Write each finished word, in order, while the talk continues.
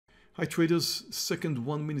Hi traders, second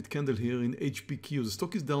 1 minute candle here in HPQ. The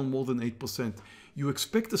stock is down more than 8%. You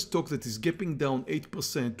expect a stock that is gapping down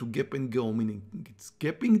 8% to gap and go, meaning it's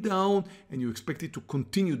gapping down and you expect it to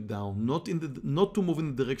continue down, not to move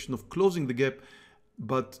in the direction of closing the gap,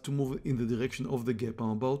 but to move in the direction of the gap. I'm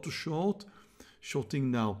about to shorting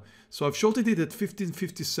now. So I've shorted it at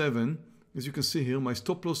 15.57. As you can see here, my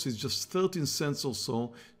stop loss is just 13 cents or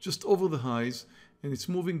so, just over the highs, and it's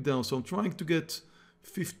moving down. So I'm trying to get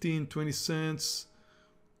 15, 20 cents.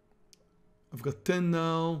 I've got 10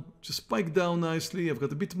 now, just spiked down nicely. I've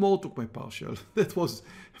got a bit more, took my partial. That was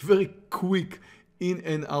very quick in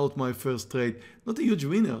and out my first trade. Not a huge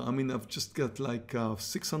winner. I mean, I've just got like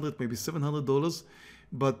 $600, maybe $700,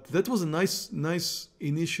 but that was a nice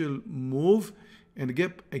initial move, and a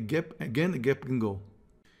gap can go.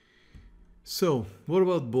 So what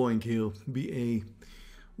about Boeing here, BA?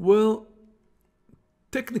 Well,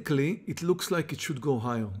 technically, it looks like it should go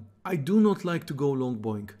higher. I do not like to go long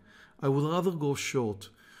Boeing. I would rather go short.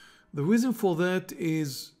 The reason for that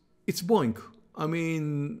is it's Boeing. I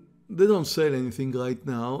mean, they don't sell anything right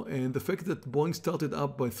now, and the fact that Boeing started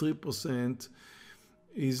up by 3%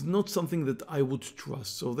 is not something that I would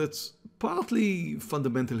trust. So that's partly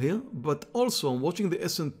fundamental here, but also I'm watching the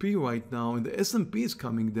S&P right now, and the S&P is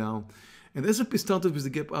coming down. And the S&P started with the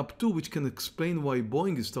gap up too, which can explain why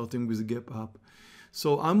Boeing is starting with the gap up.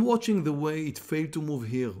 So I'm watching the way it failed to move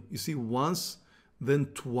here. You see, once, then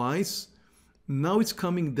twice. Now it's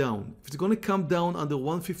coming down. If it's going to come down under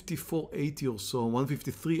 154.80 or so,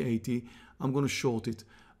 153.80, I'm going to short it.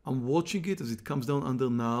 I'm watching it as it comes down under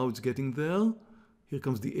now. It's getting there. Here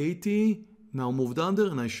comes the 80. Now moved under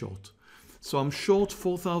and I short. So I'm short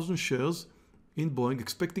 4,000 shares in Boeing,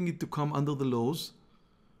 expecting it to come under the lows.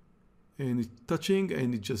 And it's touching,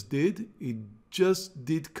 and it just did. It just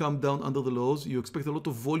did come down under the lows. You expect a lot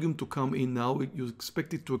of volume to come in now. You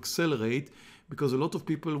expect it to accelerate because a lot of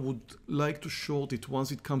people would like to short it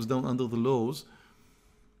once it comes down under the lows,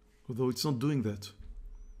 although it's not doing that.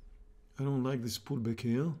 I don't like this pullback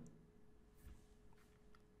here.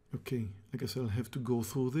 Okay, I guess I'll have to go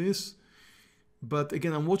through this. But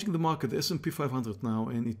again, I'm watching the market, the S&P 500 now,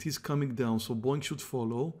 and it is coming down, so Boeing should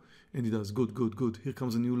follow, and it does. Good, good, good. Here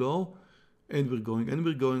comes a new low. And we're going, and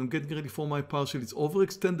we're going. I'm getting ready for my partial. It's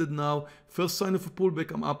overextended now. First sign of a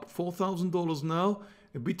pullback. I'm up $4,000 now,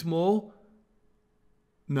 a bit more.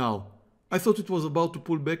 Now, I thought it was about to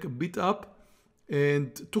pull back a bit up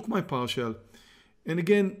and took my partial. And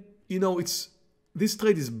again, you know, this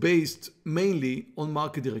trade is based mainly on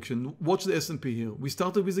market direction. Watch the S&P here. We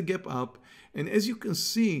started with a gap up, and as you can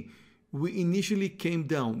see, we initially came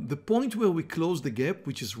down. The point where we closed the gap,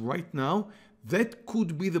 which is right now, that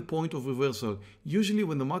could be the point of reversal. Usually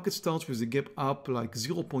when the market starts with a gap up like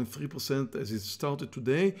 0.3% as it started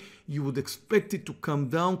today, you would expect it to come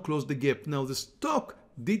down, close the gap. Now the stock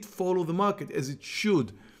did follow the market as it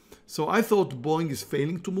should. So I thought Boeing is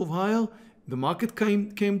failing to move higher. The market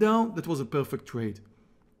came down. That was a perfect trade.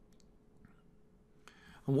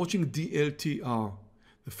 I'm watching DLTR.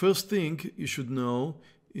 The first thing you should know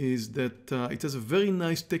is that it has a very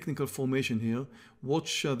nice technical formation here.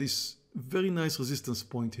 Watch this very nice resistance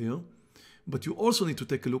point here, but you also need to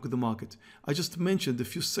take a look at the market. I just mentioned a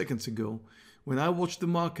few seconds ago, when I watched the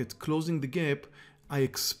market closing the gap, I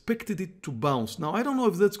expected it to bounce. Now, I don't know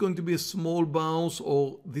if that's going to be a small bounce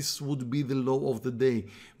or this would be the low of the day,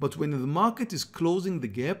 but when the market is closing the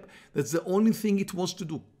gap, that's the only thing it wants to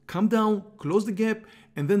do. Come down, close the gap,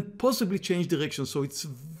 and then possibly change direction. So it's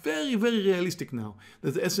very, very realistic now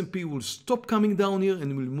that the S&P will stop coming down here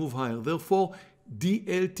and will move higher. Therefore,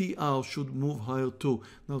 DLTR should move higher too.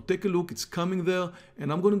 Now take a look, it's coming there,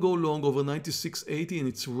 and I'm going to go long over 96.80, and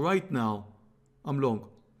it's right now. I'm long.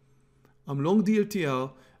 I'm long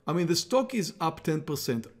DLTR. I mean, the stock is up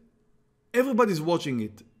 10%. Everybody's watching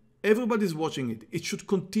it. Everybody's watching it. It should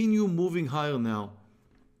continue moving higher now,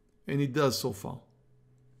 and it does so far.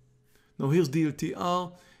 Now here's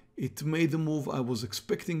DLTR. It made the move I was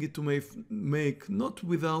expecting it to make, not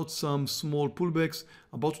without some small pullbacks.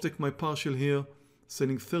 About to take my partial here,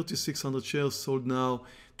 selling 3,600 shares, sold now.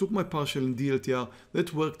 Took my partial in DLTR.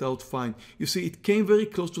 That worked out fine. You see, it came very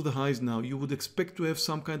close to the highs now. You would expect to have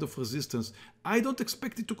some kind of resistance. I don't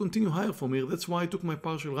expect it to continue higher from here. That's why I took my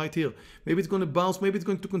partial right here. Maybe it's going to bounce. Maybe it's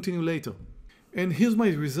going to continue later. And here's my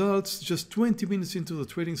results, just 20 minutes into the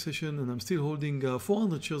trading session, and I'm still holding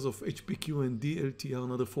 400 shares of HPQ and DLTR,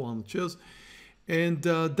 another 400 shares, and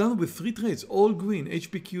done with 3 trades, all green,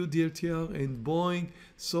 HPQ, DLTR, and Boeing.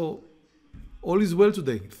 So all is well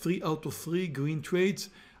today. 3 out of 3 green trades.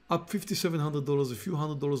 up $5,700, a few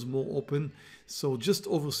 $100 more open, so just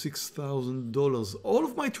over $6,000. All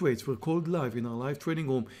of my trades were called live in our live trading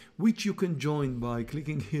room, which you can join by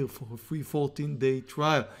clicking here for a free 14-day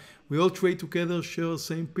trial. We all trade together, share the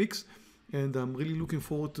same picks, and I'm really looking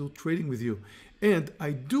forward to trading with you. And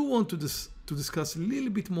I do want to discuss a little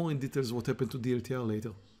bit more in details what happened to DLTR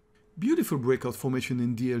later. Beautiful breakout formation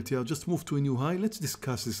in DLTR, just moved to a new high. Let's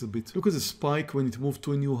discuss this a bit. Look at the spike when it moved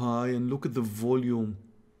to a new high, and look at the volume.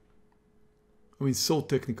 I mean, so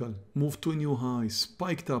technical. Moved to a new high,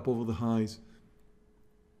 spiked up over the highs.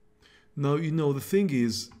 Now, you know, the thing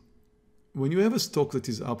is, when you have a stock that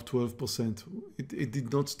is up 12%, it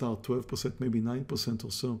did not start 12%, maybe 9% or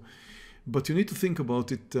so. But you need to think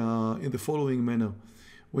about it in the following manner.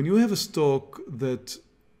 When you have a stock that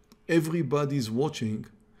everybody is watching,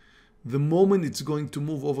 the moment it's going to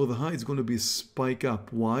move over the high, it's going to be a spike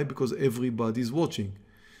up. Why? Because everybody is watching.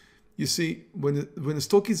 You see, when a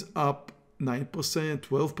stock is up 9%,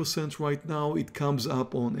 12% right now, it comes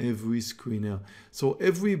up on every screener. So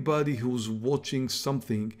everybody who's watching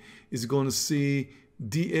something is going to see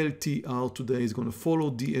DLTR today, is going to follow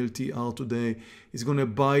DLTR today, is going to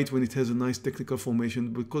buy it when it has a nice technical formation,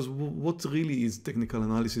 because what really is technical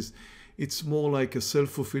analysis? It's more like a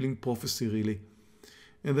self-fulfilling prophecy, really.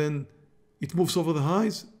 And then it moves over the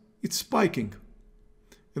highs, it's spiking.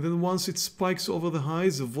 And then once it spikes over the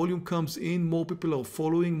highs, the volume comes in, more people are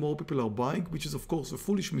following, more people are buying, which is of course a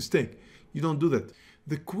foolish mistake. You don't do that.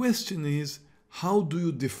 The question is, how do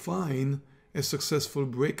you define a successful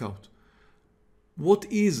breakout? What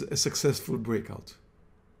is a successful breakout?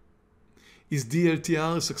 Is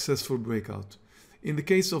DLTR a successful breakout? In the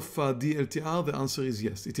case of DLTR, the answer is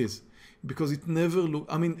yes, it is. Because it never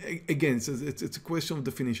looked, I mean, again, it's a question of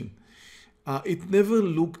definition. It never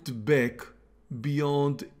looked back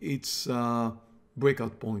beyond its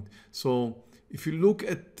breakout point. So if you look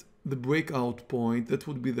at the breakout point, that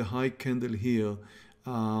would be the high candle here,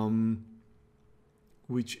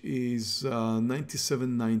 which is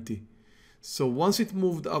 97.90. So once it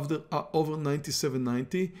moved over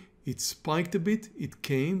 97.90, it spiked a bit, it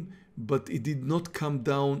came, but it did not come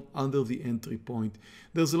down under the entry point.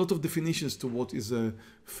 There's a lot of definitions to what is a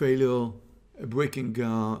failure, a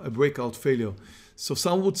breakout failure. So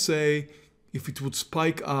some would say if it would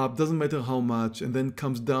spike up, doesn't matter how much, and then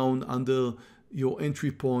comes down under your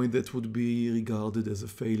entry point, that would be regarded as a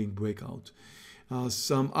failing breakout.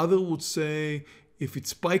 Some other would say if it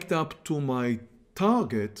spiked up to my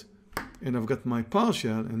target and I've got my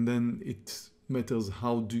partial, and then it matters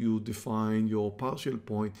how do you define your partial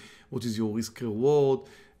point, what is your risk reward,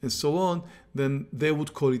 and so on, then they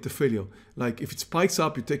would call it a failure. Like if it spikes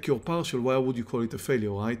up, you take your partial, why would you call it a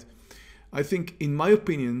failure, right? I think, in my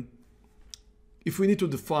opinion, if we need to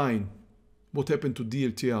define what happened to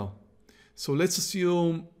DLTR, so let's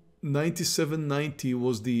assume 97.90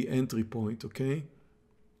 was the entry point, okay?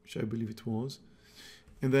 Which I believe it was.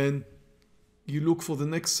 And then you look for the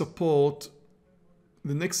next support.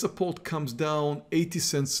 The next support comes down 80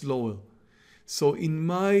 cents lower. So in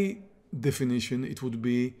my definition, it would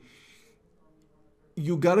be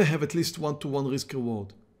you gotta have at least 1-to-1 risk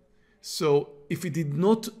reward. So if it did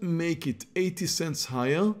not make it 80 cents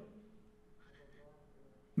higher,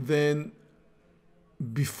 then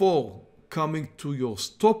before coming to your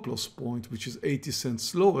stop loss point, which is 80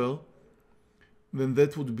 cents lower, then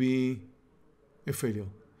that would be a failure.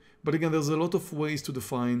 But again, there's a lot of ways to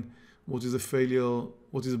define what is a failure,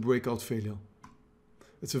 what is a breakout failure.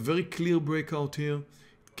 It's a very clear breakout here.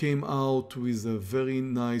 It came out with a very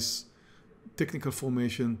nice technical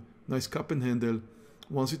formation, nice cup and handle.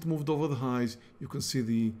 Once it moved over the highs, you can see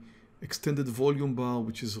the extended volume bar,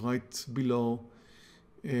 which is right below,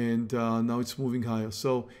 and now it's moving higher.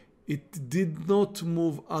 So it did not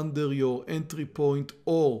move under your entry point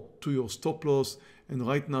or to your stop loss, and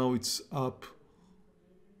right now it's up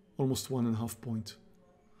almost 1.5 points.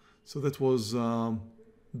 So that was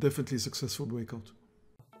definitely a successful breakout.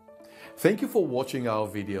 Thank you for watching our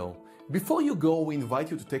video. Before you go, we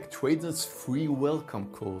invite you to take Tradenet's free welcome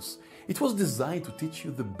course. It was designed to teach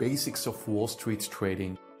you the basics of Wall Street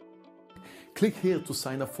trading. Click here to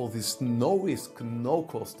sign up for this no-risk,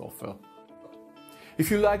 no-cost offer.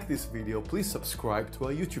 If you like this video, please subscribe to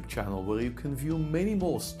our YouTube channel where you can view many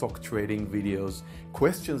more stock trading videos.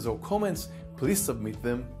 Questions or comments, please submit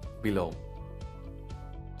them below.